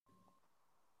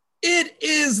It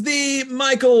is the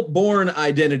Michael Bourne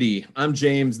Identity. I'm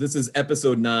James. This is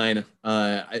episode 9.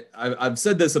 I've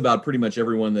said this about pretty much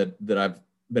everyone that I've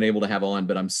been able to have on,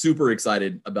 but I'm super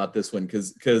excited about this one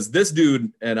because this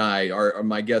dude and I are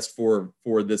my guest for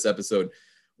this episode.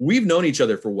 We've known each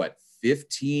other for what,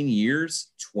 15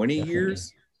 years, 20 Definitely.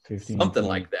 years, 15, something 20.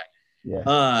 like that.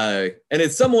 Yeah. And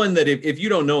it's someone that if you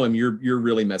don't know him, you're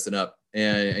really messing up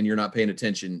and you're not paying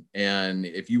attention. And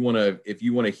if you want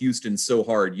to Houston so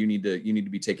hard, you need to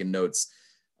be taking notes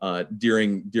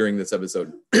during this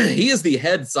episode. He is the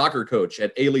head soccer coach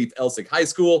at Alief Elsik High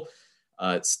School,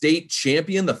 state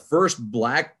champion, the first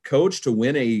Black coach to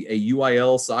win a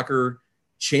UIL soccer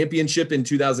championship in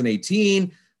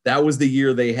 2018. That was the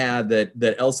year they had that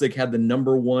Elsik had the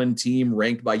number 1 team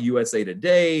ranked by USA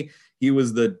Today. He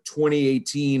was the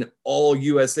 2018 All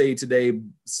USA Today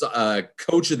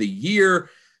Coach of the Year.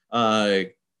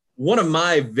 One of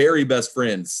my very best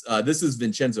friends. This is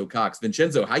Vincenzo Cox.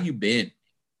 Vincenzo, how you been?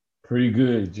 Pretty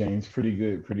good, James. Pretty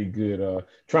good.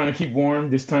 Trying to keep warm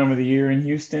this time of the year in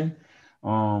Houston.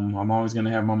 I'm always going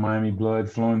to have my Miami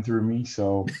blood flowing through me.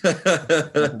 So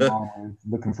I'm always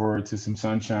looking forward to some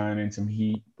sunshine and some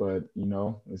heat. But,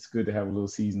 it's good to have a little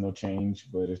seasonal change.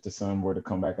 But if the sun were to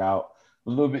come back out a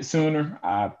little bit sooner,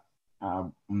 I'm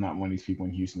not one of these people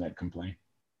in Houston that complain.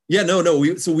 Yeah, no.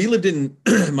 We lived in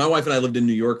my wife and I lived in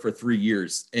New York for 3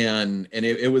 years, and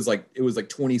it was like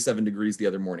 27 degrees the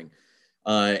other morning,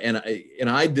 and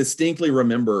I distinctly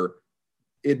remember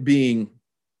it being.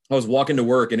 I was walking to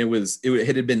work, and it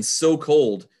had been so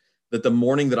cold that the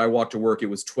morning that I walked to work, it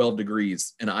was 12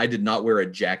 degrees, and I did not wear a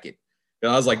jacket.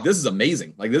 And I was like, "This is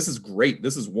amazing! Like, this is great!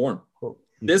 This is warm." Cool.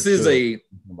 This is a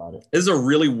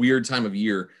really weird time of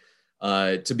year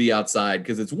to be outside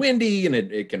because it's windy and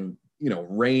it can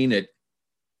rain at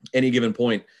any given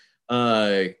point.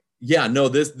 This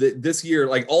year,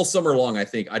 like all summer long, I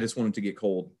think I just want it to get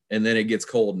cold, and then it gets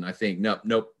cold, and I think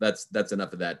nope, that's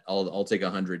enough of that. I'll take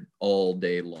 100 all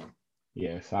day long.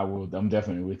 Yes, I will. I'm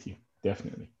definitely with you.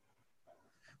 Definitely.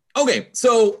 Okay,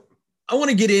 so I want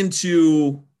to get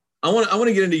into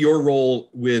your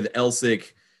role with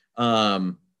Elsik.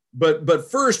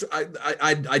 But first,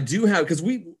 I do have, because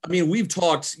we've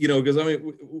talked,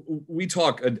 we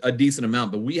talk a decent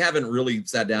amount, but we haven't really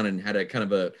sat down and had a kind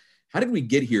of a how did we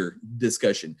get here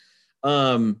discussion.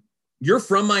 You're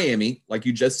from Miami, like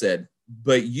you just said,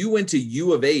 but you went to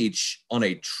U of H on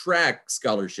a track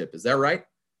scholarship. Is that right?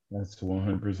 That's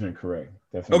 100% correct.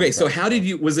 Definitely. Okay, so how did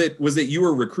you? Was it you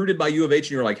were recruited by U of H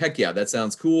and you were like, heck yeah, that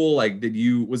sounds cool? Like,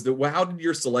 how did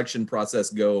your selection process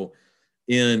go?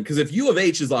 Because if U of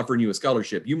H is offering you a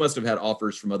scholarship, you must have had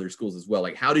offers from other schools as well.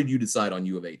 Like, how did you decide on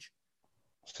U of H?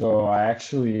 So I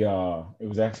actually, it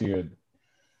was actually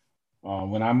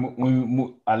when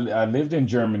I lived in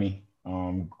Germany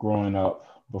growing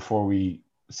up before we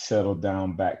settled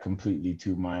down back completely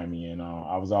to Miami, and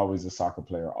I was always a soccer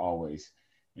player, always.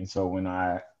 And so when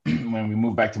we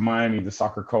moved back to Miami, the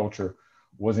soccer culture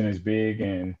wasn't as big,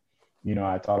 and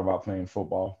I thought about playing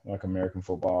football, like American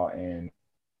football, and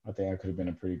I think I could have been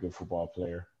a pretty good football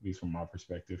player, at least from my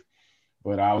perspective.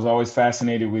 But I was always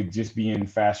fascinated with just being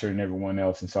faster than everyone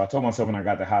else. And so I told myself when I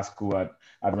got to high school,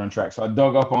 I'd run track. So I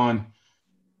dug up on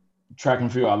track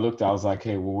and field. I was like,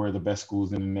 hey, well, where are the best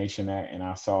schools in the nation at? And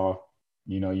I saw,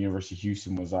 University of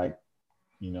Houston was like,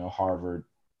 Harvard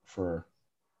for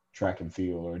track and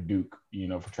field, or Duke,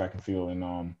 for track and field.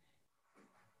 And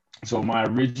so my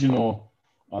original,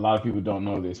 a lot of people don't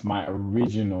know this, my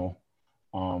original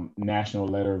national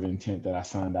letter of intent that I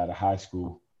signed out of high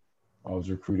school, I was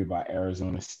recruited by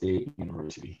Arizona State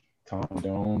University. Tom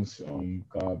Jones,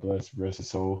 God bless, rest his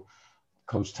soul.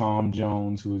 Coach Tom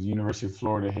Jones, who was University of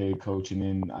Florida head coach, and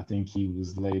then I think he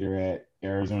was later at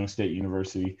Arizona State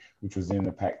University, which was in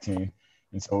the Pac-10.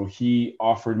 And so he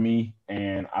offered me,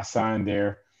 and I signed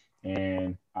there,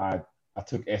 and I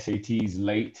took SATs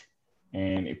late,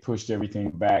 and it pushed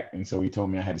everything back. And so he told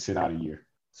me I had to sit out a year.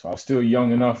 So I was still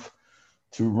young enough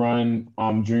to run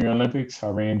Junior Olympics. I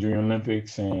ran Junior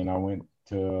Olympics, and I went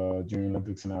to Junior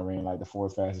Olympics, and I ran like the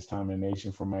 4th fastest time in the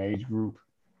nation for my age group.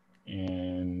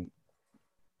 And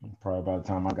probably by the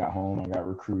time I got home, I got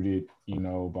recruited,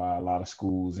 by a lot of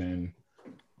schools. And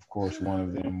of course, one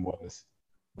of them was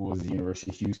the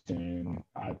University of Houston.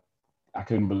 And I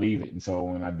couldn't believe it. And so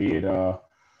when I did, I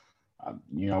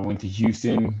went to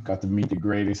Houston, got to meet the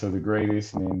greatest of the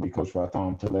greatest, and then be coached by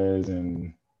Tom Tellez,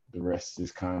 and the rest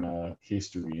is kind of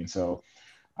history. And so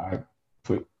I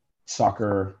put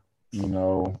soccer,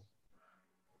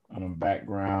 on a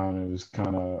background. It was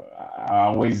kind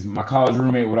of, my college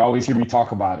roommate would always hear me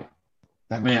talk about it.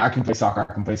 Like, man, I can play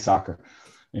soccer.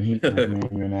 And he was like, man,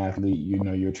 you're an athlete,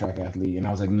 you're a track athlete. And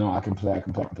I was like, no, I can play.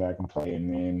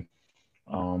 And then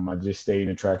I just stayed in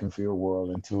the track and field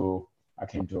world until I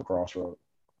came to a crossroad.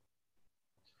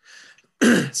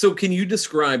 So can you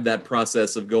describe that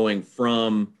process of going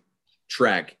from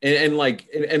track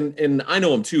and I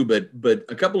know him too, but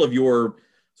a couple of your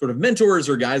sort of mentors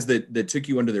or guys that took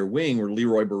you under their wing were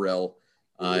Leroy Burrell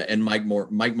and Mike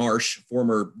Marsh,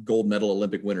 former gold medal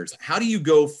Olympic winners. How do you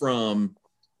go from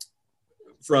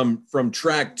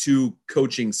track to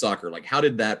coaching soccer? Like, how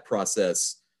did that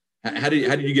process? How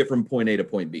did you get from point A to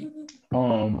point B?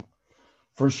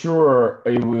 For sure,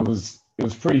 it was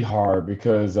pretty hard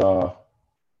because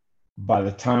by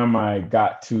the time I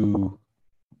got to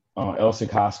Elsik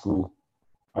High School,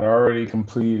 I'd already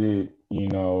completed,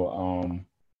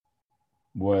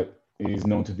 what is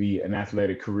known to be an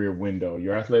athletic career window.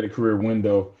 Your athletic career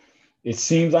window, it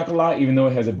seems like a lot, even though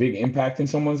it has a big impact in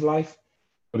someone's life,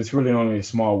 but it's really only a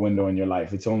small window in your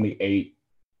life. It's only 8,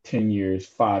 10 years,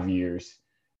 5 years,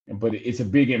 but it's a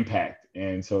big impact.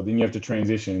 And so then you have to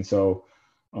transition. So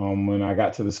when I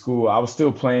got to the school, I was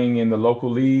still playing in the local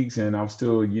leagues and I was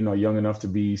still, young enough to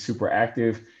be super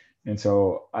active. And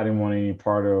so I didn't want any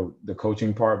part of the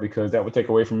coaching part because that would take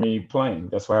away from me playing.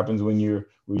 That's what happens when you're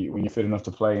fit enough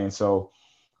to play. And so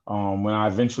when I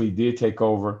eventually did take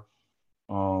over,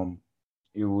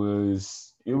 it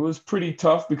was pretty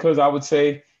tough because I would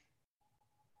say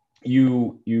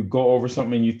you go over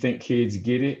something and you think kids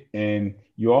get it, and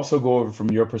you also go over from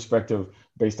your perspective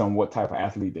based on what type of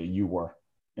athlete that you were,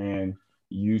 and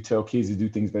you tell kids to do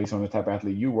things based on the type of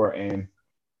athlete you were. And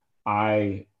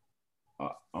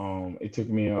it took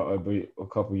me a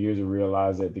couple of years to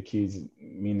realize that the kids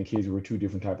were two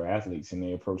different type of athletes and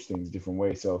they approach things different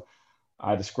ways. So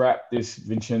I had to scrap this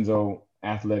Vincenzo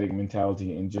athletic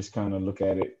mentality and just kind of look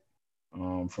at it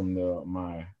from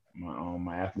my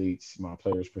athletes, my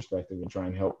players' perspective, and try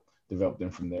and help develop them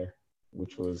from there,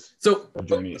 which was a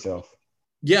journey itself.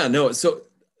 Yeah, no. So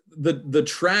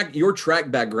your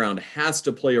track background has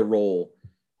to play a role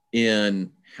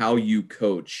in how you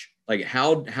coach. Like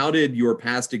how did your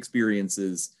past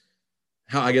experiences,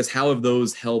 how have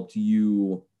those helped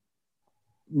you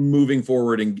moving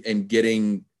forward and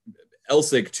getting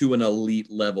Elsik to an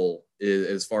elite level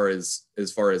as far as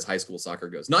high school soccer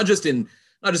goes? Not just in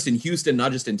Houston,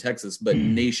 not just in Texas, but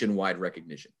nationwide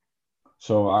recognition.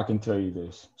 So I can tell you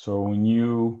this. So when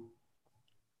you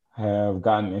have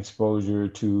gotten exposure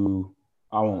to,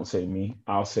 I won't say me,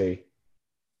 I'll say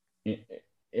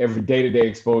every day-to-day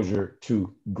exposure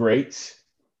to greats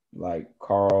like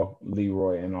Carl,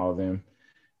 Leroy, and all of them.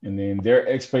 And then their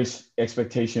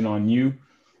expectation on you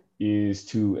is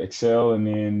to excel and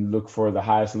then look for the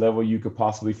highest level you could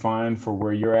possibly find for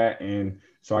where you're at. And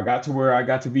so I got to where I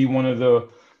got to be one of the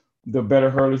better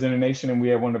hurlers in the nation, and we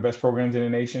had one of the best programs in the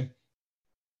nation.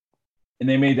 And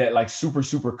they made that like super,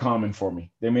 super common for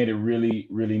me. They made it really,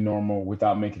 really normal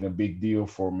without making a big deal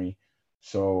for me.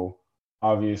 So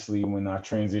obviously when I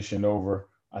transitioned over,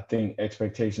 I think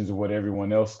expectations of what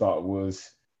everyone else thought was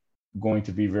going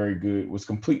to be very good was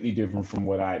completely different from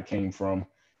what I came from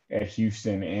at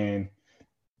Houston. And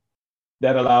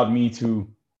that allowed me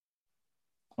to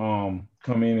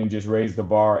come in and just raise the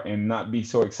bar and not be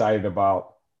so excited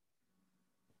about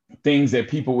things that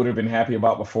people would have been happy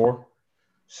about before.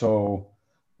 So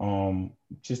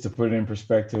just to put it in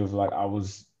perspective, like I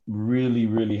was really,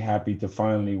 really happy to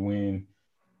finally win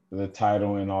the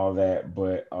title and all that.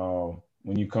 But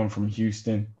when you come from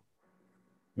Houston,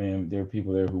 man, there are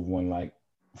people there who won like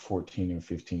 14 and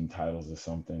 15 titles or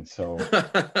something. So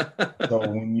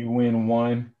when you win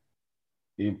one,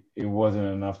 it wasn't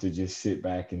enough to just sit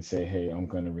back and say, hey, I'm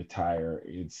going to retire.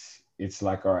 It's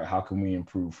like, all right, how can we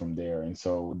improve from there? And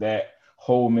so that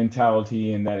whole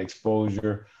mentality and that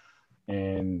exposure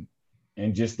and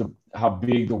just how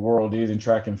big the world is in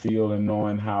track and field and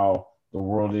knowing how the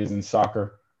world is in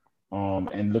soccer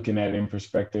and looking at it in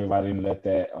perspective, I didn't let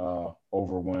that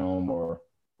overwhelm or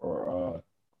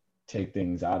take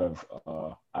things out of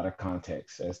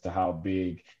context as to how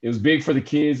big it was. Big for the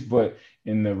kids, but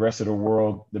in the rest of the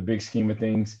world, the big scheme of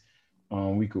things,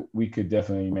 we could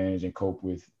definitely manage and cope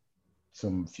with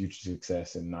some future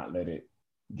success and not let it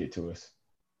get to us.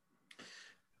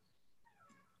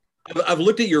 I've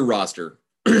looked at your roster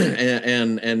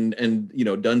and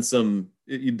done some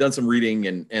reading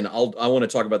and I want to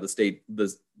talk about the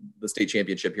state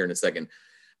championship here in a second.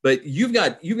 But you've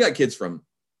got kids from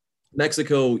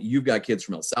Mexico, you've got kids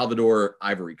from El Salvador,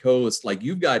 Ivory Coast. Like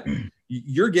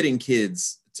you're getting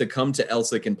kids to come to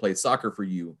Elsik and play soccer for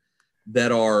you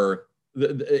that are,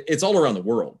 it's all around the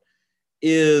world.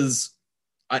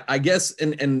 I guess,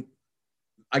 and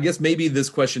I guess maybe this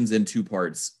question's in two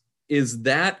parts. Is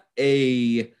that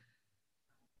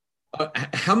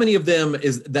how many of them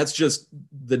that's just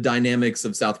the dynamics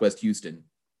of Southwest Houston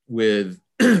with,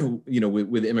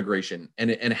 with immigration,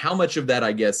 and how much of that,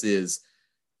 I guess, is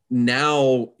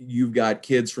now you've got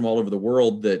kids from all over the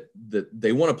world that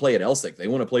they want to play at LSIC. They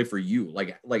want to play for you.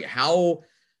 Like how,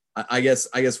 I guess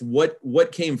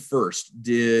what came first?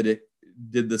 Did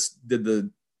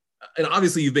the, and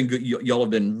obviously you've been good. Y'all have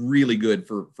been really good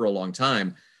for a long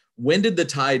time. When did the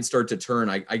tide start to turn?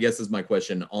 I guess is my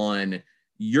question on,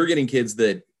 you're getting kids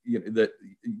that the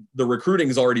recruiting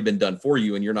has already been done for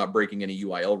you and you're not breaking any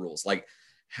UIL rules. Like,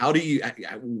 how do you,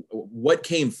 what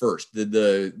came first? Did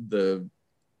the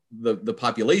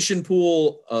population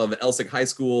pool of LSIC High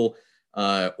School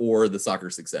or the soccer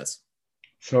success?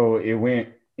 So it went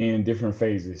in different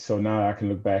phases. So now I can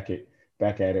look back at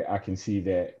it. I can see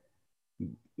that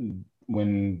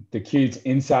when the kids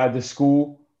inside the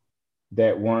school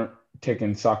that weren't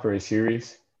taking soccer as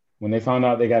serious, when they found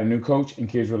out they got a new coach and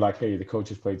kids were like, hey, the coach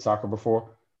has played soccer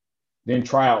before, then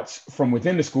tryouts from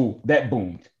within the school, that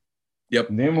boomed. Yep.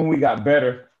 And then when we got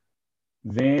better,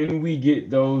 then we get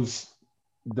those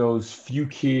few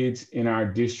kids in our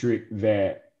district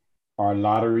that are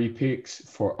lottery picks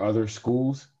for other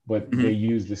schools, but they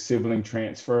use the sibling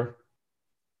transfer.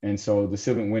 And so the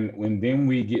sibling, when then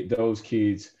we get those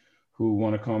kids who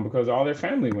want to come because all their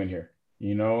family went here,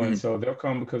 and so they'll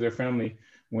come because their family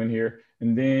went here.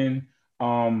 And then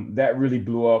that really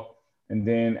blew up. And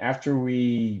then after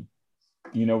we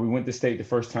went to state the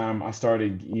first time, I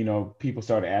started, people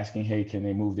started asking, hey, can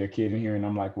they move their kid in here? And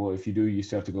I'm like, well, if you do, you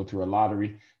still have to go through a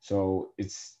lottery. So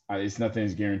it's nothing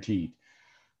is guaranteed.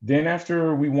 Then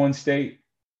after we won state,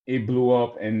 it blew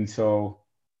up. And so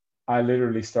I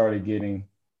literally started getting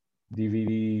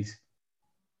DVDs,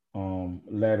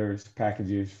 letters,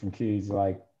 packages from kids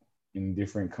like in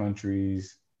different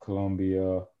countries,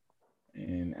 Colombia,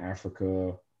 in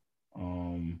Africa,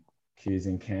 kids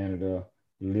in Canada,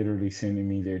 literally sending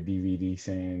me their DVD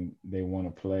saying they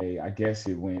want to play. I guess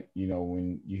it went,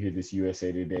 when you hear this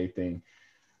USA Today thing,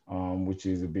 which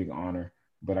is a big honor.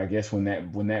 But I guess when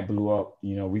that blew up,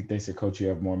 they said, Coach, you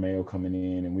have more mail coming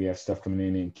in and we have stuff coming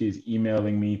in and kids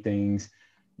emailing me things,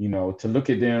 to look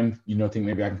at them, think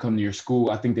maybe I can come to your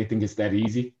school. I think they think it's that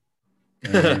easy.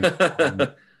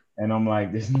 And I'm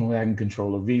like, there's no way I can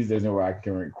control a visa. There's no way I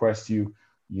can request you.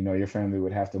 Your family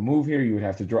would have to move here. You would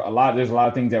have to draw there's a lot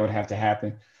of things that would have to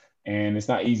happen. And it's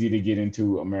not easy to get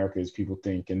into America as people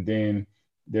think. And then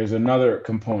there's another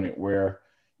component where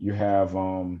you have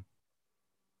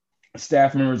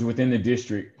staff members within the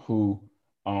district who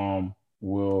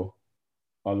will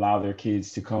allow their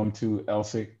kids to come to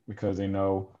LSIC because they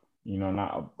know,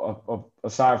 not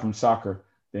aside from soccer,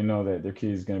 they know that their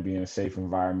kid is going to be in a safe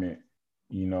environment.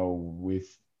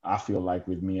 I feel like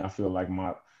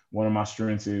one of my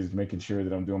strengths is making sure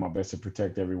that I'm doing my best to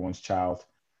protect everyone's child,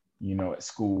 at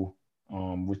school,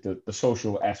 with the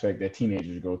social aspect that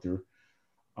teenagers go through.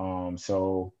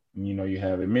 So, you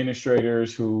have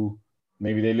administrators who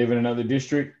maybe they live in another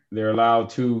district. They're allowed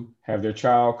to have their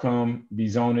child come be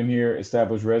zoned in here,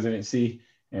 establish residency,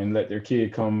 and let their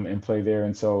kid come and play there.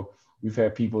 And so we've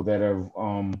had people that have,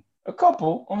 only a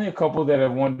couple that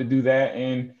have wanted to do that,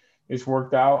 and it's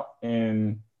worked out.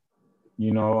 And,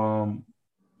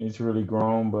 it's really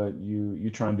grown, but you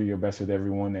try and do your best with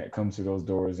everyone that comes to those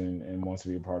doors and wants to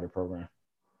be a part of the program.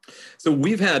 So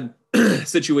we've had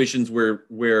situations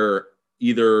where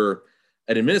either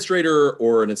an administrator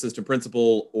or an assistant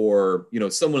principal or,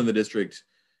 someone in the district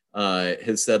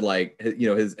has said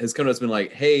has come to us and been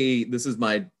like, hey, this is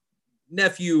my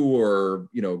nephew or,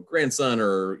 grandson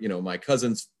or, my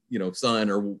cousin's, son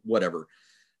or whatever.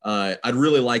 I'd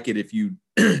really like it if you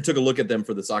took a look at them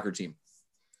for the soccer team.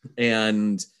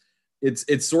 And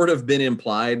it's sort of been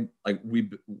implied like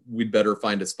we'd better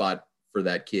find a spot for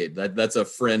that kid. That's a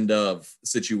friend of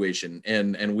situation,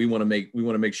 and we want to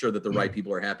make sure that the right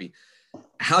people are happy.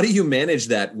 How do you manage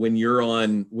that when you're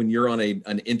on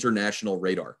an international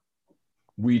radar?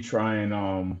 We try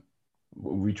and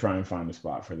find a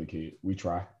spot for the kid. We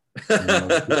try.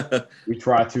 We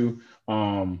try to.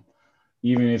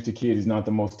 Even if the kid is not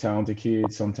the most talented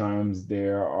kid, sometimes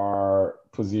there are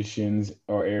positions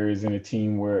or areas in a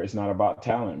team where it's not about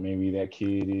talent. Maybe that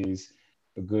kid is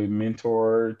a good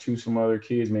mentor to some other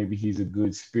kids. Maybe he's a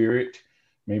good spirit.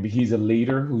 Maybe he's a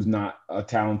leader who's not a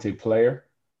talented player.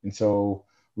 And so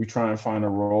we try and find a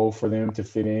role for them to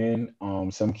fit in.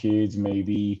 Some kids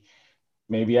maybe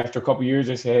after a couple of years,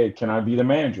 they say, hey, can I be the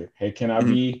manager? Hey, can I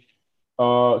be,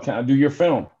 can I do your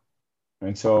film?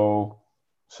 And so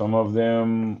Some of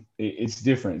them, it's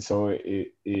different. So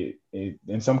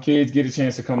and some kids get a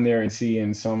chance to come there and see,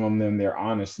 and some of them, they're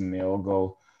honest and they'll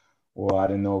go, well, I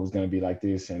didn't know it was going to be like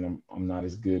this, and I'm not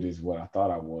as good as what I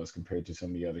thought I was compared to some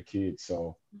of the other kids.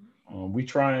 So we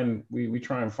try and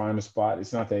find a spot.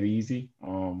 It's not that easy,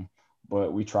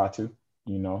 but we try to,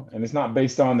 and it's not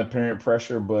based on the parent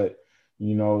pressure, but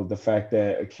the fact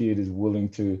that a kid is willing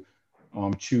to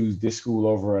choose this school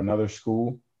over another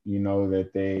school,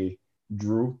 that they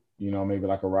drew, maybe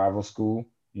like a rival school,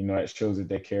 it shows that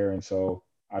they care. And so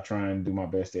I try and do my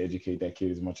best to educate that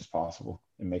kid as much as possible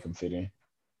and make them fit in.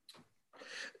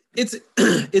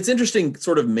 It's interesting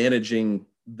sort of managing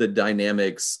the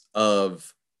dynamics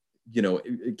of,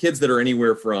 kids that are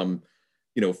anywhere from,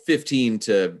 15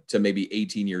 to maybe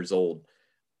 18 years old.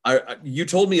 You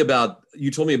told me about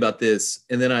this,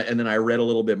 and then I read a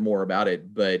little bit more about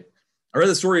it, but I read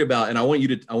the story about, and I want you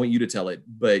to tell it,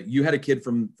 but you had a kid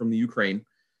from the Ukraine,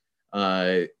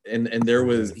 and there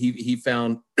was, he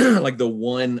found like the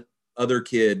one other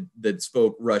kid that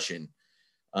spoke Russian.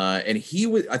 And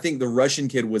I think the Russian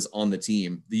kid was on the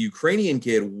team. The Ukrainian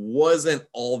kid wasn't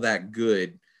all that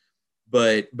good,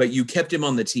 but you kept him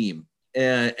on the team.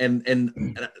 And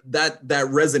that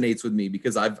resonates with me,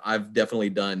 because I've definitely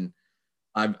done,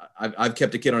 I've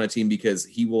kept a kid on a team because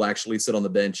he will actually sit on the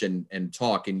bench and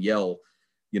talk and yell,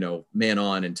 man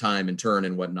on and time and turn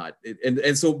and whatnot.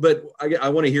 And so, but I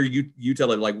want to hear you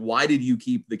tell it, like, why did you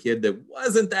keep the kid that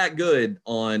wasn't that good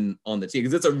on the team?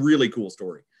 Because it's a really cool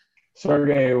story.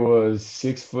 Sergey was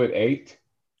 6'8",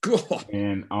 cool.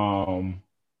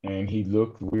 And he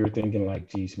looked. We were thinking like,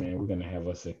 "Geez, man, we're gonna have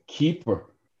us a keeper."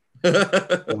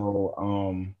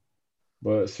 So,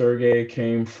 but Sergey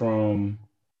came from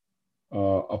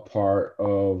a part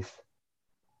of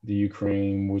the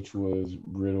Ukraine which was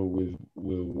riddled with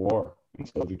war, and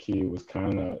so the kid was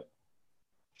kind of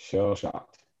shell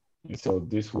shocked. And so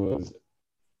this was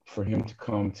for him to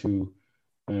come to.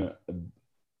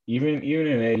 Even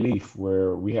in A-Leaf,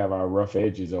 where we have our rough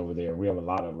edges over there, we have a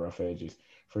lot of rough edges.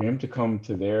 For him to come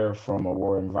to there from a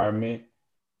war environment,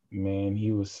 man,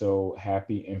 he was so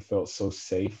happy and felt so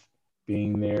safe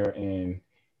being there. And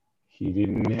he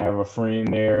didn't have a friend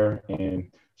there.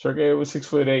 And Sergey was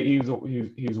 6'8".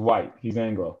 He was white. He's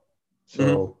Anglo,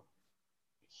 so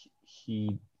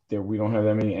we don't have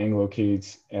that many Anglo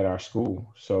kids at our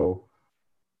school. So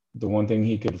the one thing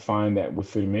he could find that would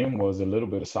fit him in was a little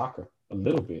bit of soccer. A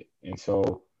little bit. And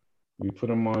so we put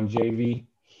him on JV.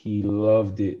 He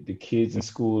loved it. The kids in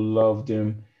school loved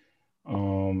him.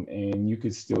 And you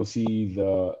could still see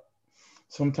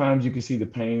sometimes you could see the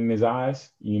pain in his eyes,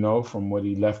 from what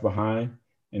he left behind.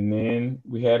 And then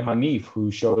we had Hanif, who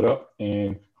showed up,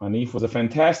 and Hanif was a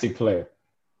fantastic player,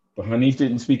 but Hanif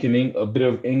didn't speak a bit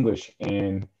of English.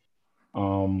 And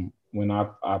when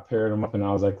I paired him up and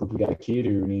I was like, look, we got a kid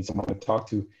who needs someone to talk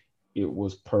to, it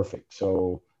was perfect.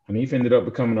 So Hanif ended up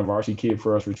becoming a varsity kid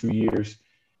for us for 2 years.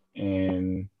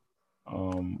 And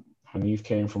Hanif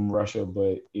came from Russia,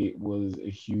 but it was a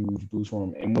huge boost for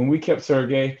him. And when we kept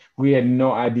Sergey, we had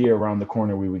no idea around the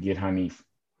corner we would get Hanif.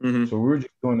 Mm-hmm. So we were just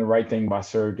doing the right thing by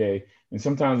Sergey. And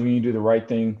sometimes when you do the right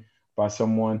thing by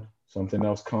someone, something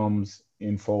else comes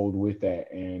in fold with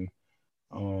that. And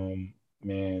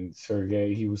man,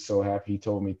 Sergey, he was so happy. He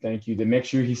told me, thank you. The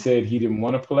next year he said he didn't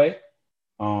want to play.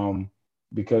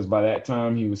 Because by that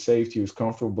time he was safe, he was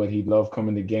comfortable, but he loved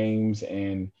coming to games.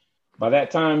 And by that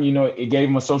time, it gave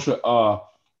him a social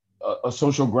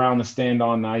ground to stand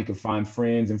on. Now he could find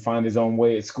friends and find his own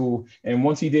way at school. And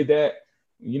once he did that,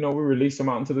 we released him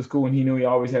out into the school, and he knew he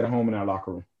always had a home in our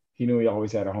locker room. He knew he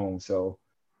always had a home. So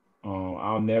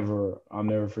I'll never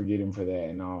forget him for that.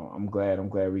 And I'm glad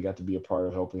we got to be a part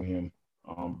of helping him,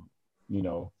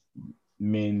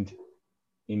 mend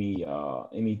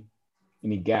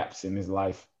any gaps in his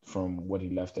life from what he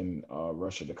left in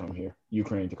Russia to come here,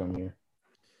 Ukraine to come here.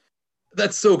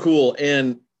 That's so cool.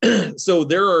 And so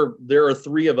there are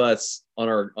three of us on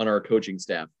our coaching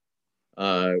staff.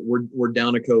 We're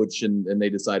down a coach, and they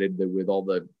decided that with all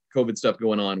the COVID stuff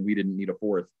going on, we didn't need a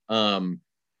fourth.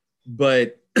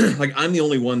 But like I'm the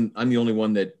only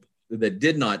one that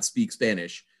did not speak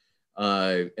Spanish.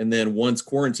 And then once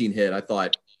quarantine hit, I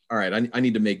thought, all right, I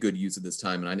need to make good use of this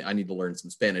time, and I need to learn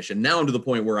some Spanish. And now I'm to the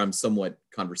point where I'm somewhat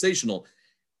conversational,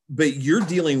 but you're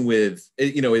dealing with,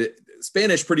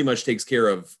 Spanish pretty much takes care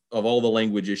of all the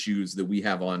language issues that we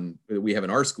have in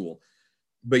our school.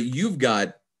 But you've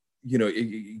got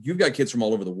kids from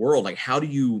all over the world. Like, how do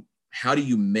you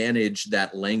manage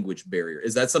that language barrier?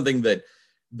 Is that something that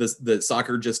the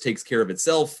soccer just takes care of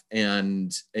itself,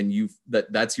 and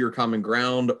that's your common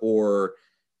ground, or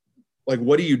like,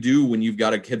 what do you do when you've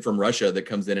got a kid from Russia that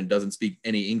comes in and doesn't speak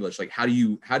any English? Like, how do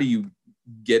you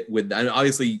get with that? And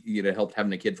obviously, it helped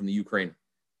having a kid from the Ukraine.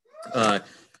 But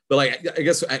like, I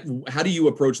guess, how do you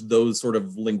approach those sort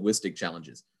of linguistic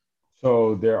challenges?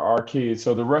 So there are kids.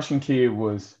 So the Russian kid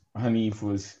Hanif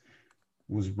was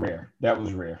rare. That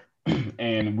was rare.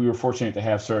 And we were fortunate to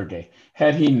have Sergey.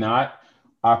 Had he not,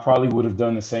 I probably would have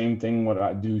done the same thing what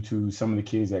I do to some of the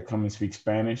kids that come and speak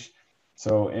Spanish.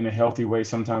 So in a healthy way,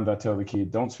 sometimes I tell the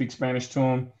kid, don't speak Spanish to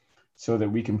him so that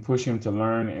we can push him to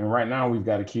learn. And right now we've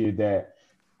got a kid that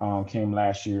came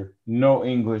last year, no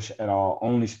English at all,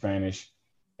 only Spanish.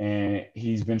 And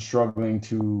he's been struggling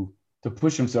to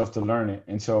push himself to learn it.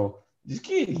 And so this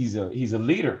kid, he's a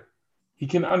leader. He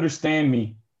can understand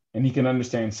me and he can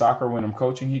understand soccer when I'm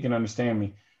coaching. He can understand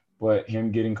me, but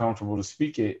him getting comfortable to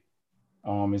speak it,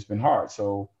 it's been hard.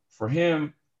 So for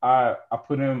him, I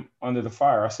put him under the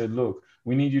fire. I said, look,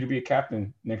 we need you to be a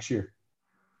captain next year.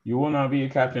 You will not be a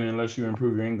captain unless you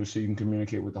improve your English so you can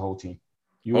communicate with the whole team.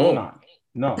 You will not.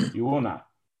 No, you will not.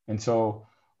 And so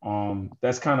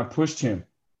that's kind of pushed him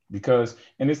because,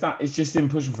 and it's just didn't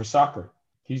push him for soccer.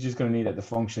 He's just going to need that to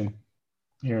function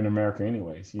here in America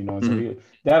anyways, and so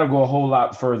that'll go a whole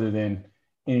lot further than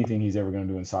anything he's ever going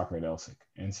to do in soccer at Elsik.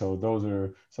 And so those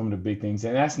are some of the big things.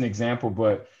 And that's an example,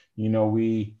 but,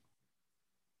 we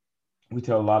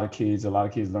tell a lot of kids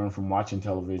learn from watching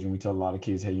television. We tell a lot of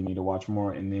kids, hey, you need to watch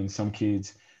more. And then some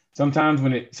kids, sometimes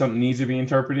when something needs to be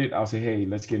interpreted, I'll say, hey,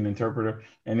 let's get an interpreter.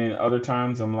 And then other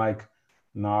times I'm like,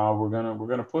 nah, we're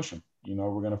going to push them.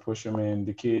 We're going to push them. And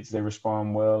the kids, they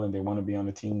respond well and they want to be on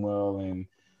the team well. And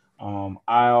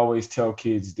I always tell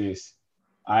kids this.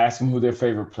 I ask them who their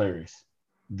favorite player is.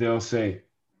 They'll say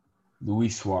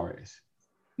Luis Suarez,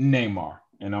 Neymar.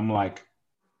 And I'm like,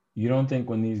 you don't think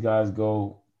when these guys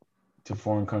go to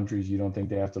foreign countries, you don't think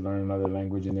they have to learn another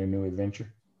language in their new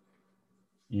adventure?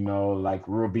 Like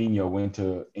Robinho went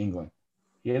to England.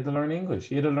 He had to learn English.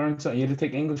 He had to learn something. He had to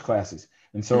take English classes.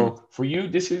 And so for you,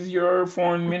 this is your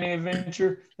foreign mini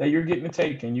adventure that you're getting to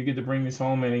take, and you get to bring this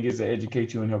home, and it gets to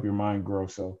educate you and help your mind grow.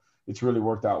 So it's really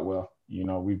worked out well.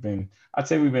 I'd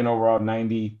say we've been overall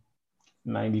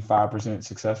 95%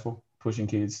 successful pushing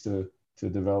kids to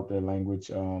develop their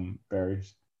language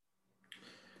barriers.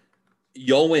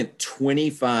 Y'all went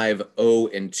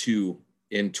 25-0-2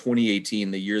 in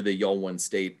 2018, the year that y'all won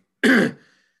state.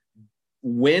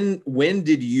 When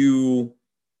did you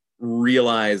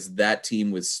realize that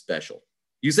team was special?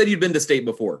 You said you'd been to state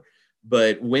before,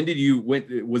 but when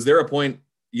was there a point,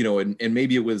 and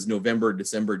maybe it was November,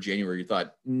 December, January, you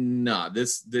thought, nah,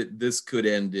 this could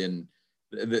end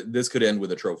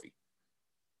with a trophy?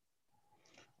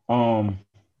 Man,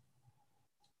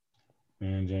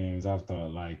 James, I've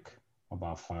thought like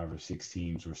about 5 or 6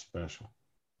 teams were special.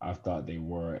 I thought they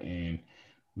were. And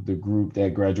the group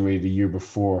that graduated the year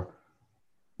before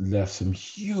left some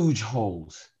huge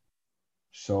holes.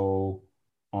 So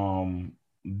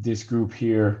this group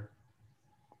here,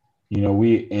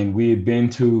 we had been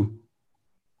to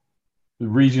the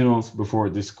regionals before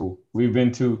at this school. We've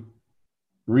been to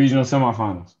regional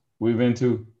semifinals. We've been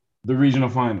to the regional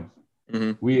finals.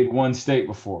 Mm-hmm. We had won state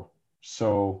before.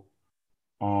 So,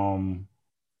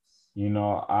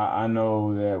 I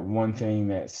know that one thing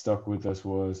that stuck with us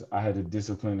was I had to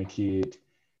discipline a kid,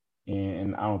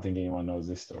 and I don't think anyone knows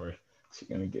this story. So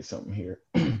you're going to get something here.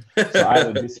 So I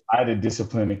had to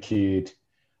discipline a kid.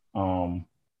 First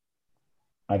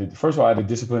of all, I had to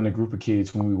discipline a group of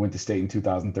kids when we went to state in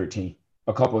 2013.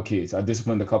 A couple of kids. I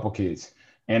disciplined a couple of kids,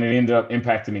 and it ended up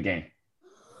impacting the game.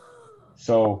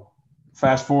 So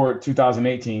fast forward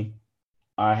 2018,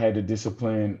 I had to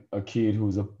discipline a kid who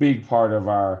was a big part of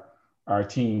our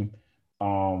team.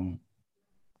 And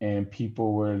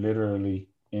people were literally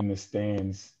in the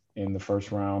stands in the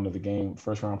first round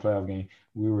playoff game.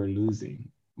 We were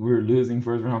losing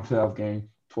first round playoff game,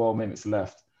 12 minutes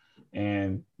left.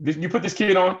 And you put this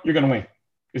kid on, you're going to win.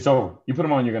 It's over. You put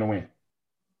him on, you're going to win.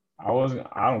 I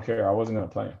don't care. I wasn't going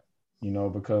to play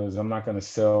him, because I'm not going to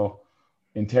sell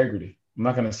integrity. I'm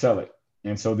not going to sell it.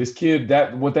 And so this kid,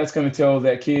 what that's going to tell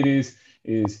that kid is,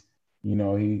 he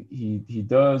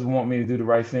does want me to do the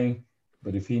right thing,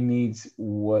 but if he needs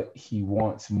what he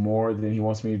wants more than he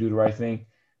wants me to do the right thing,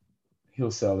 he'll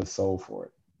sell his soul for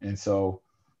it. And so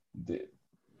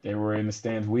they were in the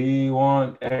stands. We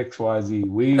want XYZ.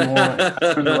 We want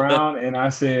turn around. And I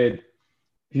said,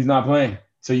 he's not playing.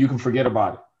 So you can forget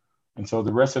about it. And so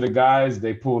the rest of the guys,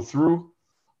 they pulled through.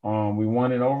 We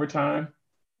won in overtime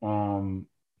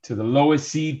to the lowest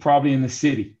seed probably in the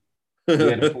city. We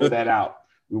had to pull that out.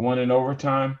 We won in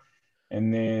overtime.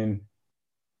 And then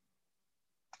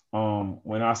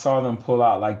when I saw them pull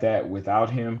out like that without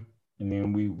him, And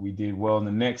then we did well in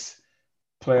the next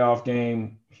playoff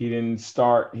game. He didn't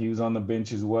start. He was on the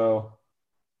bench as well.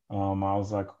 I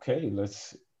was like, okay,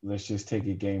 let's just take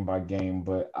it game by game.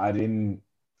 But I don't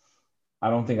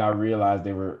think I realized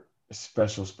they were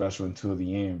special until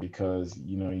the end, because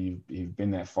you've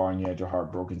been that far and you had your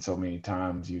heart broken so many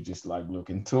times. You're just like, look,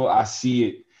 until I see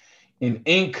it in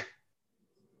ink,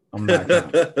 I'm not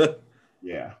gonna.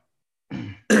 Yeah.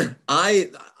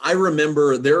 I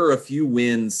remember there are a few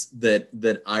wins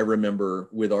that I remember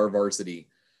with our varsity,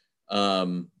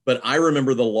 but I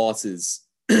remember the losses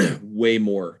way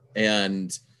more.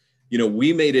 And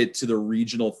we made it to the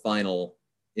regional final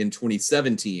in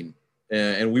 2017,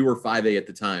 and we were 5A at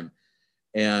the time,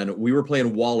 and we were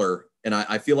playing Waller, and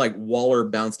I feel like Waller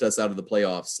bounced us out of the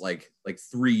playoffs like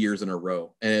 3 years in a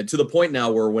row, and to the point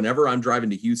now where whenever I'm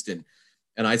driving to Houston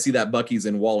and I see that Buc-ee's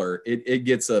in Waller, it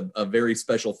gets a very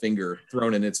special finger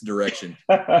thrown in its direction.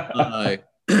 But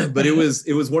it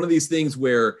was one of these things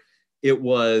where it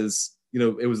was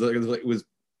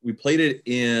we played it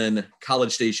in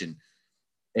College Station,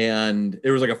 and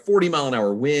there was like a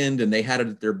 40-mile-an-hour wind, and they had it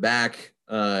at their back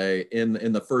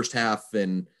in the first half,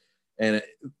 and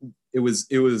it was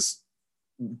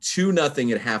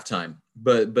 2-0 at halftime.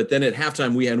 But then at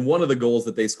halftime, we had one of the goals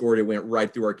that they scored. It went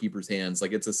right through our keeper's hands.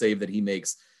 Like, it's a save that he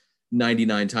makes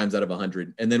 99 times out of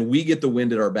 100. And then we get the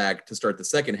wind at our back to start the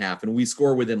second half, and we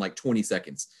score within like 20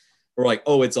 seconds. We're like,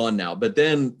 oh, it's on now. But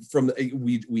then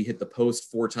we hit the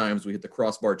post 4 times. We hit the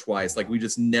crossbar twice. Like, we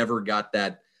just never got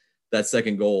that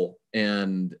second goal.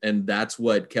 And that's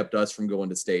what kept us from going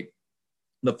to state.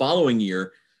 The following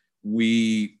year,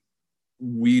 we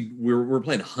were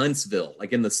playing Huntsville,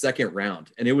 like in the second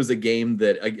round. And it was a game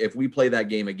that if we play that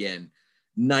game again,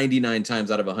 99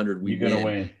 times out of 100, we're going to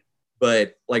win.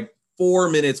 But like 4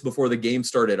 minutes before the game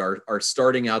started, our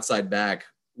starting outside back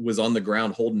was on the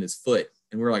ground holding his foot.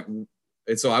 And we're like, and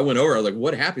so I went over, I was like,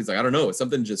 what happened? He's like, I don't know. It's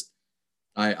something just,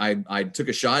 I took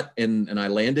a shot and I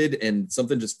landed, and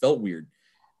something just felt weird.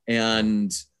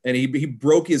 And he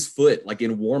broke his foot like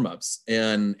in warmups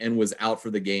and was out for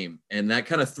the game. And that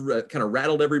kind of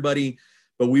rattled everybody,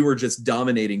 but we were just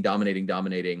dominating.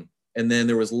 And then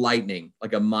there was lightning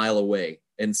like a mile away.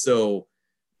 And so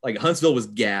like Huntsville was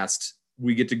gassed.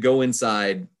 We get to go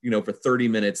inside, for 30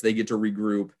 minutes. They get to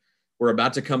regroup. We're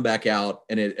about to come back out,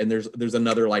 and there's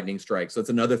another lightning strike. So it's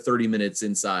another 30 minutes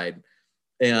inside.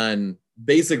 And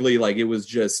basically, like, it was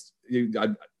just,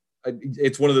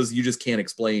 it's one of those you just can't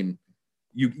explain.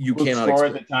 You cannot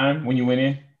explain. At the time when you went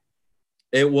in?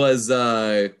 It was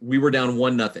we were down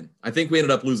 1-0. I think we ended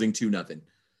up losing 2-0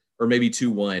 or maybe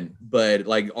 2-1. But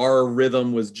like, our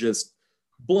rhythm was just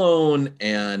blown,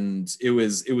 and it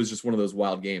was just one of those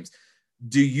wild games.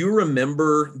 Do you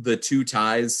remember the 2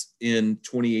 ties in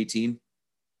 2018?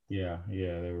 Yeah,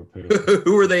 they were pitiful.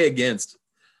 Who were they against?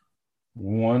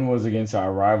 One was against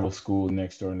our rival school,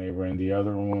 next door neighbor, and the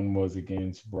other one was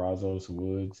against Brazos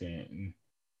Woods, and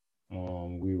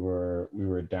we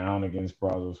were down against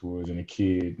Brazos Woods, and a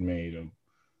kid made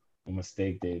a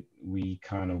mistake that we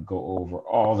kind of go over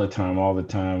all the time,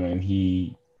 and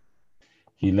he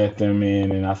let them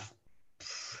in, and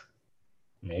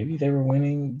maybe they were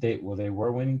winning. They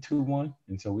were winning 2-1,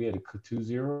 and so we had a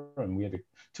 2-0, and we had a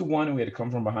 2-1, and we had to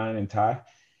come from behind and tie.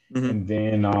 Mm-hmm. And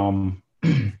then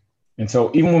and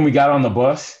so even when we got on the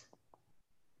bus,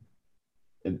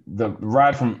 the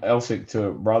ride from Elsik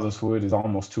to Brazos Wood is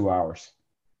almost 2 hours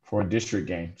for a district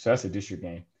game. So that's a district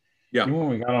game. Yeah. Even when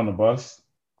we got on the bus,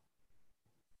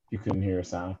 you couldn't hear a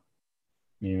sound.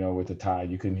 With the tie,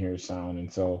 you couldn't hear a sound.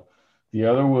 And so the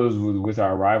other was with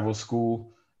our rival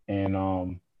school.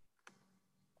 And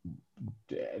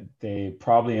they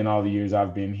probably, in all the years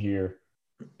I've been here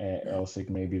at Elsik,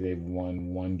 maybe they've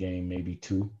won 1 game, maybe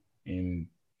 2 in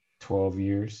 12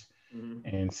 years.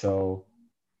 Mm-hmm. And so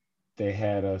they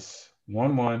had us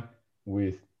 1-1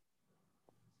 with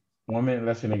 1 minute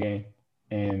left in the game,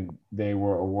 and they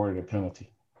were awarded a penalty.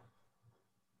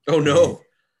 Oh, no.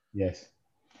 Yes.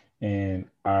 And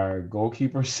our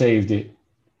goalkeeper saved it,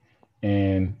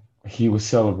 and he was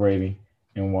celebrating.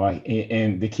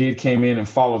 And the kid came in and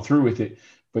followed through with it,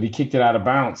 but he kicked it out of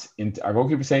bounds. And our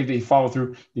goalkeeper saved it. He followed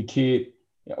through. The kid,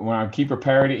 when our keeper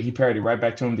parried it, he parried it right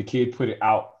back to him. The kid put it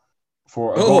out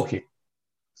for a goal kick.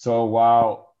 So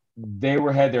while they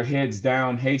had their heads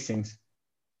down, Hastings,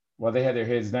 all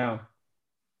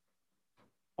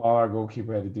our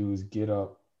goalkeeper had to do was get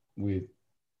up with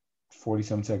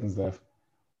 40-some seconds left,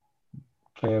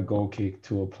 play a goal kick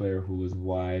to a player who was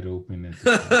wide open at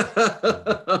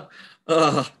the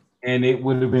time. And it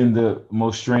would have been the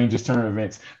most strangest turn of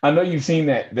events. I know you've seen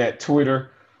that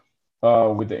Twitter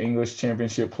with the English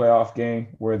Championship playoff game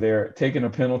where they're taking a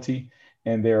penalty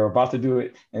and they're about to do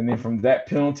it, and then from that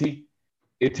penalty,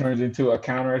 it turns into a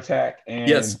counterattack. And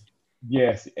Yes.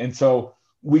 yes, and so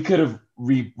we could have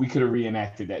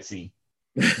reenacted that scene.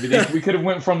 We could have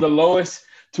went from the lowest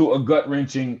to a gut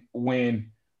wrenching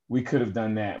win. We could have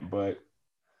done that, but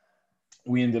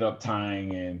we ended up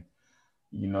tying, and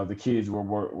the kids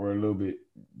were a little bit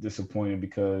disappointed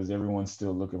because everyone's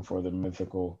still looking for the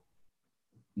mythical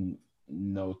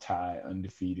no tie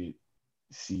undefeated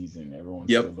season.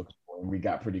 Everyone's still Yep. looking for it. And we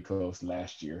got pretty close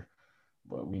last year,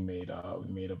 but we made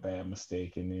a bad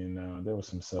mistake, and then there was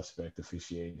some suspect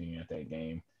officiating at that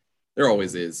game. There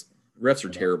always is. Refs are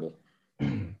terrible.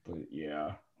 But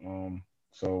yeah,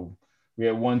 so we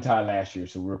had one tie last year,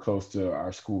 so we were close to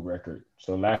our school record.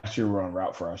 So last year we were on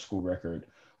route for our school record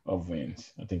of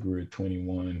wins. I think we were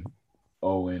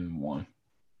 21-0-1.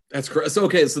 That's correct. So,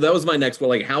 okay. So that was my next one.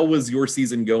 Like, how was your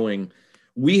season going?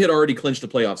 We had already clinched a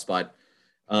playoff spot.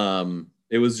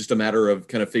 It was just a matter of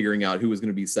kind of figuring out who was going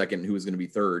to be second, who was going to be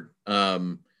third.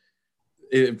 For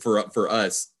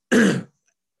us,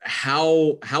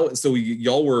 so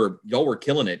y'all were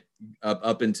killing it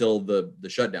up until the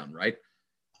shutdown, right?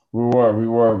 We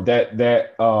were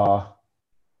that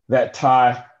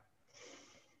tie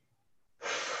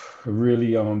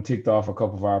really ticked off a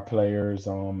couple of our players,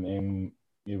 and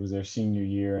it was their senior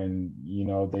year, and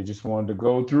they just wanted to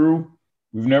go through.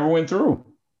 We've never went through.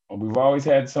 We've always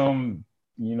had some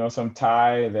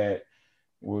tie that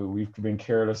we've been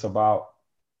careless about.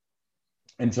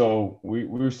 And so we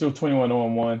were still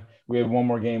 21-0-1. We had one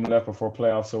more game left before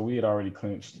playoffs, so we had already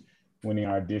clinched winning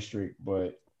our district.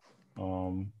 But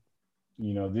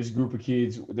this group of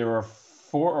kids, there were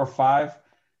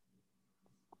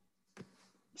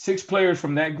 6 players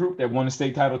from that group that won the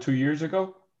state title 2 years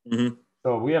ago. Mm-hmm.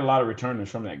 So we had a lot of returners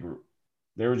from that group.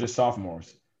 They were just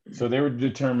sophomores. So they were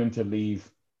determined to leave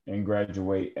and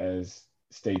graduate as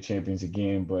state champions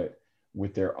again, but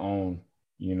with their own,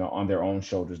 on their own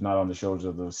shoulders, not on the shoulders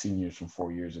of those seniors from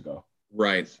 4 years ago.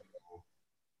 Right. So,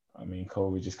 I mean,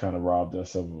 COVID just kind of robbed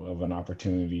us of an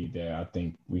opportunity that I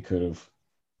think we could have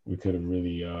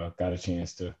really got a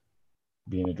chance to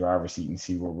be in the driver's seat and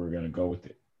see where we're going to go with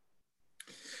it.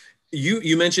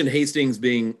 You mentioned Hastings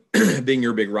being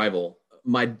your big rival.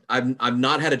 I've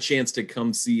not had a chance to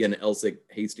come see an LSIC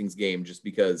Hastings game just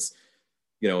because,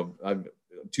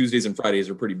 Tuesdays and Fridays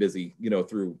are pretty busy,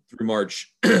 through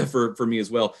March for me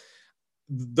as well.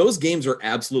 Those games are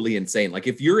absolutely insane. Like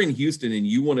if you're in Houston and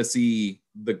you want to see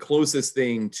the closest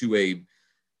thing to a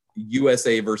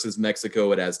USA versus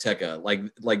Mexico at Azteca,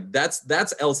 like that's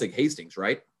LSIC Hastings,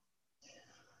 right?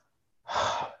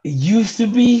 It used to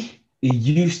be,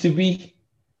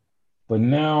 but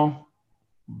now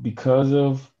because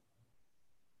of,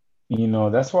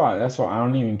 that's why I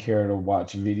don't even care to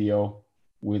watch video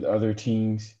with other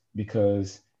teams,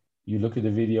 because you look at the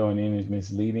video and then it's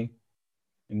misleading.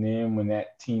 And then when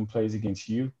that team plays against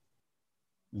you,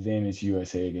 then it's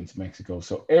USA against Mexico.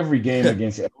 So every game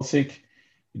against LSIC,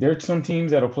 there are some teams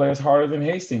that'll play us harder than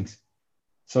Hastings.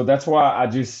 So that's why I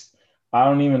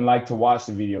don't even like to watch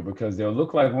the video, because they'll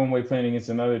look like one way playing against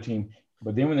another team.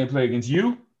 But then when they play against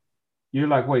you, you're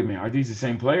like, wait, man, are these the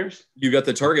same players? You got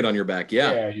the target on your back.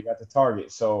 Yeah. Yeah, you got the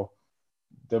target. So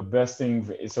the best thing,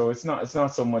 so it's not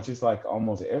so much, it's like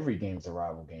almost every game's a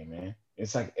rival game, man.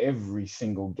 It's like every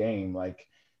single game, like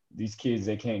these kids,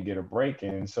 they can't get a break.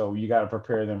 And so you got to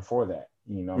prepare them for that,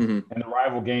 Mm-hmm. And the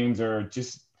rival games are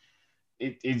just,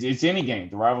 it's any game.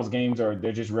 The rivals games they're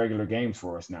just regular games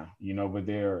for us now, but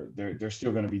they're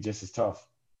still going to be just as tough.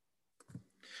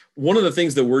 One of the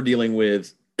things that we're dealing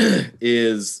with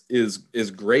is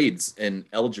grades and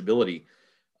eligibility.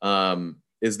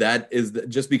 Is that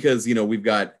just because, we've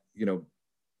got,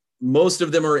 most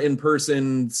of them are in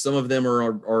person, some of them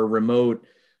are remote,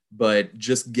 but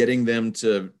just getting them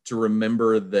to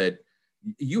remember that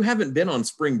you haven't been on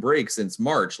spring break since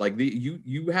March. Like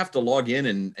you have to log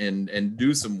in and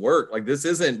do some work. Like this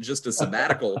isn't just a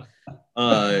sabbatical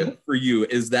for you.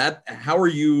 Is that, how are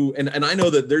you? And I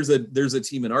know that there's a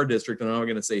team in our district, and I'm not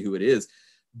going to say who it is,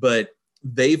 but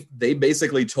they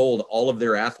basically told all of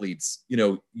their athletes,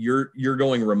 you're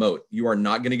going remote. You are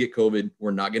not going to get COVID. We're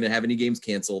not going to have any games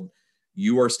canceled.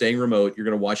 You are staying remote. You're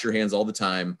going to wash your hands all the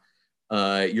time.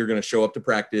 You're going to show up to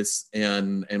practice,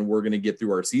 and we're going to get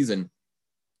through our season.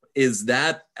 Is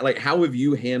that, like, how have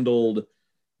you handled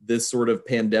this sort of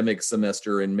pandemic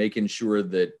semester and making sure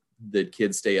that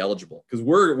kids stay eligible? Because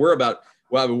we're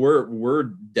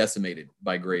decimated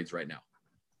by grades right now.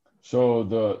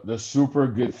 So the super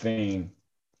good thing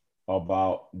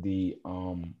about the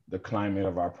climate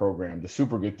of our program, the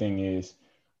super good thing is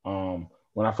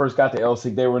when I first got to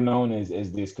Elsik, they were known as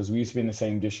this because we used to be in the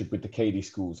same district with the Katy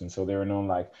schools. And so they were known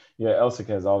like, yeah, Elsik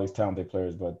has all these talented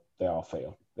players, but they all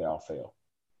fail. They all fail.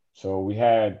 So we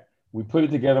put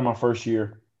it together my first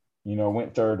year,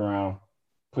 went third round,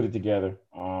 put it together.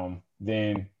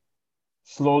 Then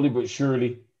slowly but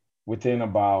surely, within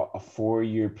about a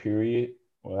 4-year period,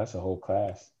 well, that's a whole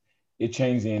class, it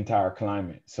changed the entire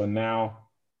climate. So now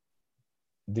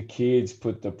the kids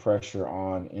put the pressure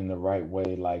on in the right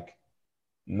way. Like,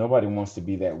 nobody wants to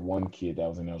be that one kid that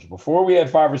was ineligible. Before, we had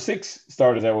 5 or 6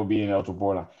 starters that would be ineligible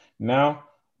borderline. Now,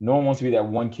 no one wants to be that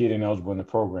one kid ineligible in the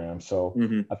program. So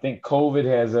I think COVID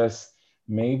has us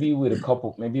maybe with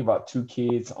maybe about 2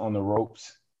 kids on the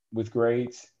ropes with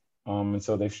grades. And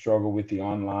so they've struggled with the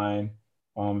online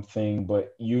thing.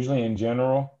 But usually in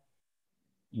general,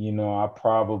 I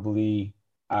probably,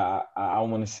 I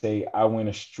want to say I went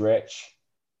a stretch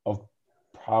of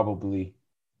probably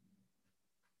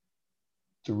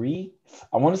 3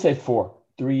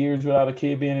 years without a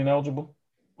kid being ineligible.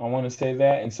 I want to say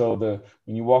that. And so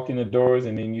when you walk in the doors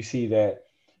and then you see that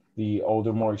the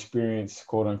older, more experienced,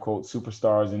 quote unquote,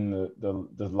 superstars in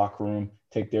the locker room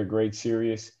take their grades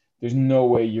serious, there's no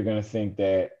way you're going to think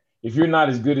that if you're not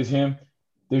as good as him,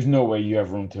 there's no way you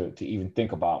have room to even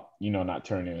think about, not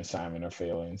turning in an assignment or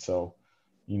failing. So,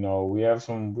 we have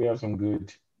some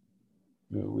good,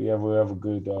 we have a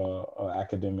good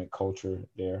academic culture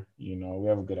there. We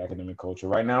have a good academic culture.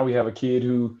 Right now, we have a kid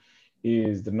who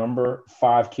is the number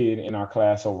 5 kid in our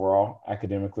class overall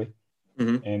academically,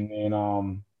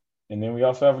 and then we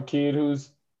also have a kid who's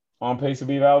on pace to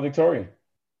be valedictorian.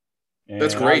 And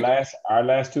that's great. Our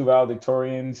last 2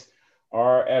 valedictorians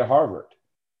are at Harvard.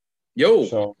 Yo.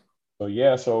 So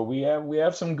yeah, so we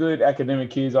have some good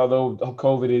academic kids. Although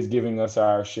COVID is giving us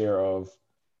our share of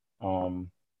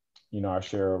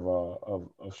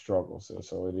struggles.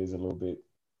 So it is a little bit,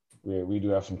 we do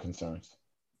have some concerns.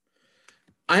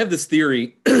 I have this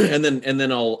theory, and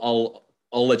then I'll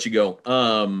let you go.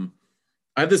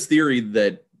 I have this theory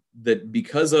that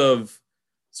because of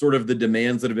sort of the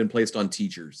demands that have been placed on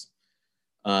teachers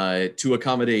to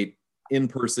accommodate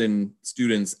in-person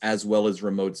students as well as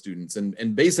remote students,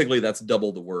 and basically that's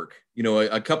double the work.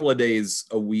 A couple of days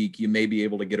a week, you may be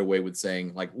able to get away with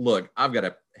saying like, look, I've got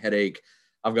a headache,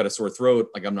 I've got a sore throat,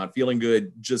 like I'm not feeling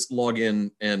good, just log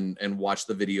in and watch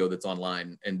the video that's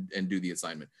online and do the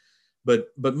assignment. But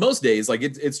most days, like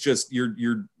it's just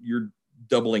you're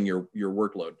doubling your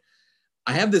workload.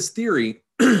 I have this theory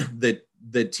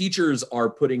that teachers are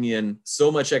putting in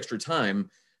so much extra time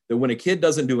that when a kid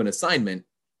doesn't do an assignment,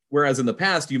 whereas in the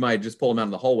past you might just pull them out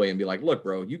in the hallway and be like, look,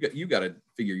 bro, you got to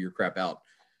figure your crap out.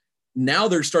 Now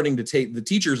the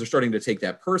teachers are starting to take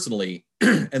that personally,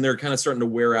 and they're kind of starting to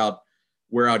wear out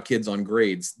kids on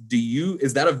grades. Do you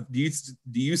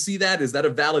see that? Is that a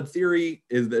valid theory?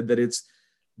 Is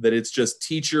that it's just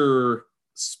teacher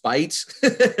spite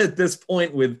at this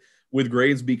point with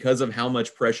grades because of how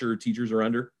much pressure teachers are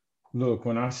under? Look,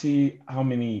 when I see how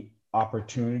many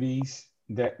opportunities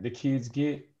that the kids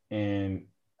get, and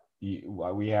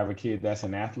we have a kid that's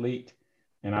an athlete,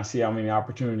 and I see how many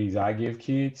opportunities I give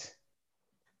kids,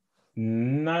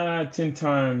 9 out of 10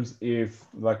 times, if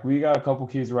like we got a couple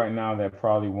kids right now that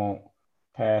probably won't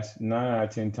pass, 9 out of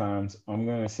 10 times, I'm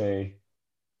going to say,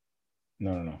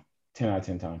 no. 10 out of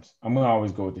 10 times, I'm going to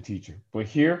always go with the teacher. But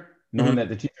here, knowing that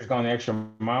the teacher's gone the extra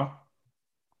mile,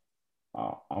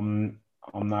 I'm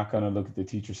not going to look at the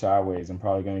teacher sideways. I'm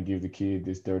probably going to give the kid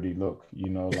this dirty look,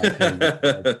 like, hey,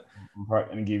 I'm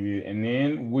probably going to give you, and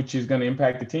then which is going to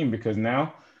impact the team because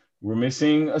now we're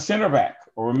missing a center back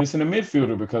or we're missing a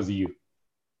midfielder because of you.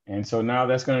 And so now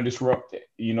that's going to disrupt,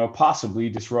 possibly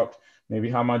disrupt maybe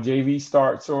how my JV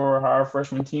starts or how our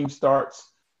freshman team starts,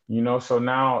 so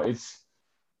now it's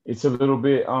a little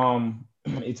bit,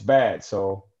 it's bad.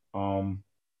 So, but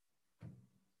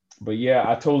yeah,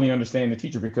 I totally understand the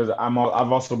teacher because I've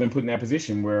also been put in that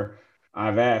position where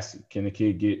I've asked, can the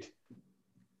kid get,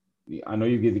 I know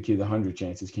you give the kid 100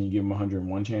 chances. Can you give him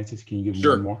 101 chances? Can you give him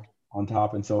one more on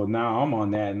top? And so now I'm on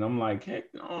that and I'm like,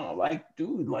 heck no, like,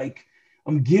 dude, like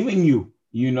I'm giving you,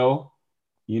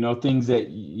 things that,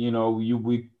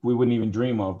 we wouldn't even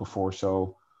dream of before.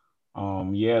 So,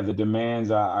 the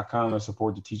demands, I kind of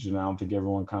support the teachers, and I don't think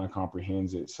everyone kind of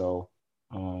comprehends it. So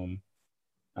I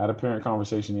had a parent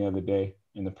conversation the other day,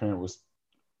 and the parent was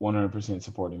 100%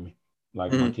 supporting me.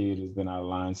 Like, my kid has been out of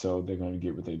line, so they're going to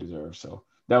get what they deserve. So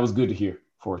that was good to hear.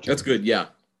 Fortunately. That's good. Yeah.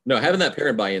 No, having that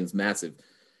parent buy-in is massive.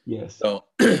 Yes. So,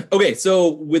 okay.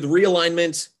 So with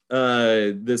realignment,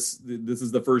 this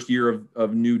is the first year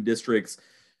of new districts.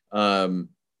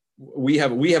 We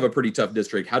have a pretty tough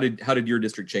district. How did your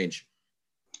district change?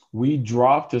 We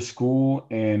dropped a school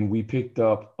and we picked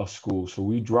up a school. So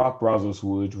we dropped Brazos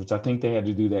Woods, which I think they had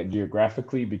to do that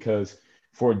geographically because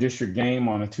for a district game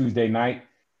on a Tuesday night,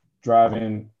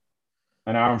 driving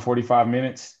an hour and 45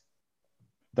 minutes,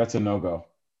 that's a no-go.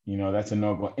 That's a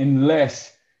no-go.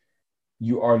 Unless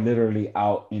you are literally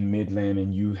out in Midland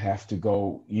and you have to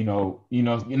go,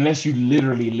 unless you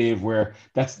literally live where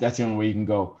that's the only way you can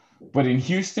go. But in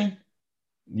Houston,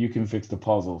 you can fix the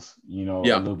puzzles, a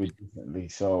Yeah. little bit differently.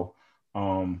 So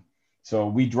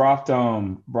we dropped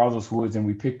Brazos Woods and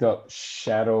we picked up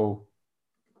Shadow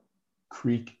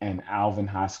Creek and Alvin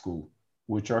High School,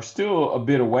 which are still a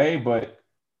bit away, but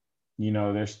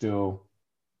there's still,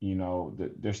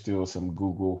 there's still some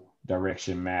Google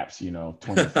direction maps,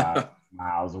 25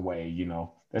 miles away,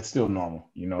 that's still normal.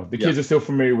 The kids are still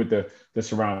familiar with the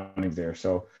surroundings there.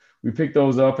 So we picked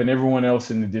those up and everyone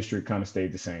else in the district kind of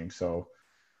stayed the same. So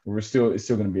it's still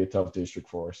going to be a tough district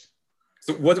for us.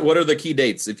 So what are the key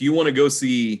dates? If you want to go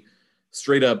see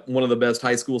straight up one of the best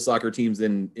high school soccer teams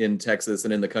in Texas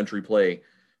and in the country play,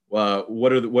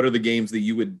 what are the games that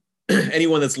you would,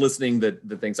 anyone that's listening that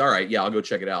thinks, all right, yeah, I'll go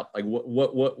check it out. Like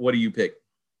what do you pick?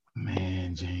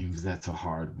 Man, James, that's a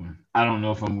hard one. I don't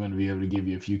know if I'm going to be able to give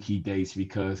you a few key dates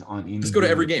because on any just go to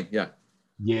every game. Yeah.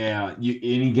 Yeah.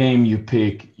 Any game you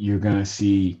pick, you're going to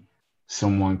see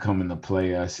someone coming to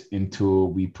play us until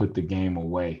we put the game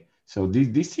away. So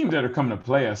these teams that are coming to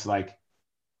play us, like,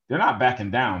 they're not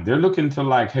backing down. They're looking to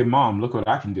like, hey, mom, look what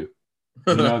I can do.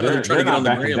 They're not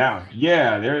backing down.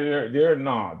 Yeah, they're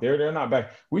not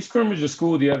back. We scrimmaged a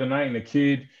school the other night, and the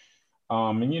kid,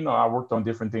 and I worked on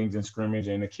different things in scrimmage,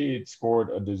 and the kid scored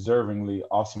a deservingly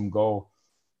awesome goal.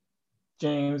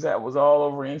 James, that was all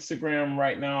over Instagram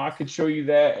right now. I could show you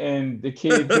that, and the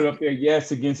kid put up there,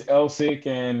 yes, against Elsick,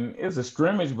 and it was a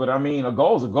scrimmage, but I mean, a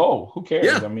goal's a goal. Who cares?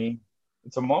 Yeah. I mean,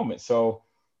 it's a moment. So,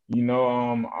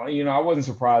 I wasn't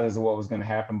surprised as to what was going to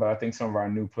happen, but I think some of our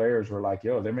new players were like,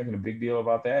 yo, they're making a big deal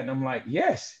about that. And I'm like,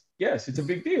 yes, it's a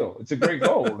big deal. It's a great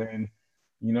goal. And,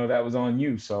 that was on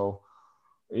you. So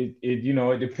it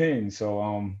depends.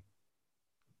 So,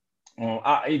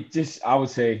 I would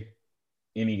say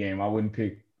any game. I wouldn't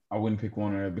pick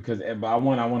one or because I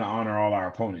want to honor all our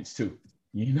opponents too.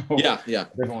 Yeah. I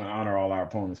definitely want to honor all our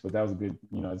opponents, but that was a good,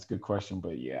 it's a good question.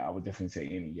 But yeah, I would definitely say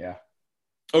any. Yeah.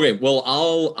 Okay,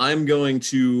 well, I'm going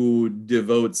to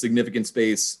devote significant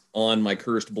space on my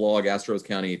cursed blog, Astros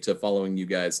County, to following you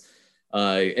guys.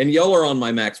 And y'all are on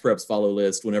my Max Preps follow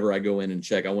list. Whenever I go in and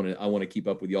check, I want to keep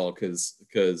up with y'all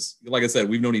because, like I said,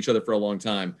 we've known each other for a long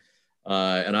time,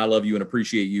 and I love you and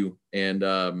appreciate you. And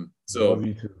so love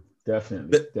you too.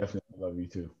 Definitely love you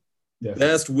too. Definitely.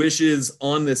 Best wishes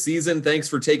on the season. Thanks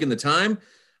for taking the time.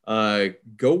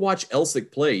 Go watch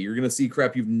Elsick play. You're going to see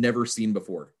crap you've never seen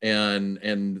before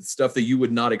and stuff that you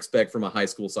would not expect from a high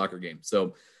school soccer game.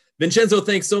 So Vincenzo,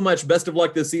 thanks so much. Best of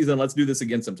luck this season. Let's do this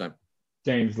again sometime.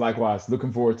 James, likewise.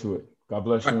 Looking forward to it. God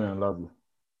bless you and I love you.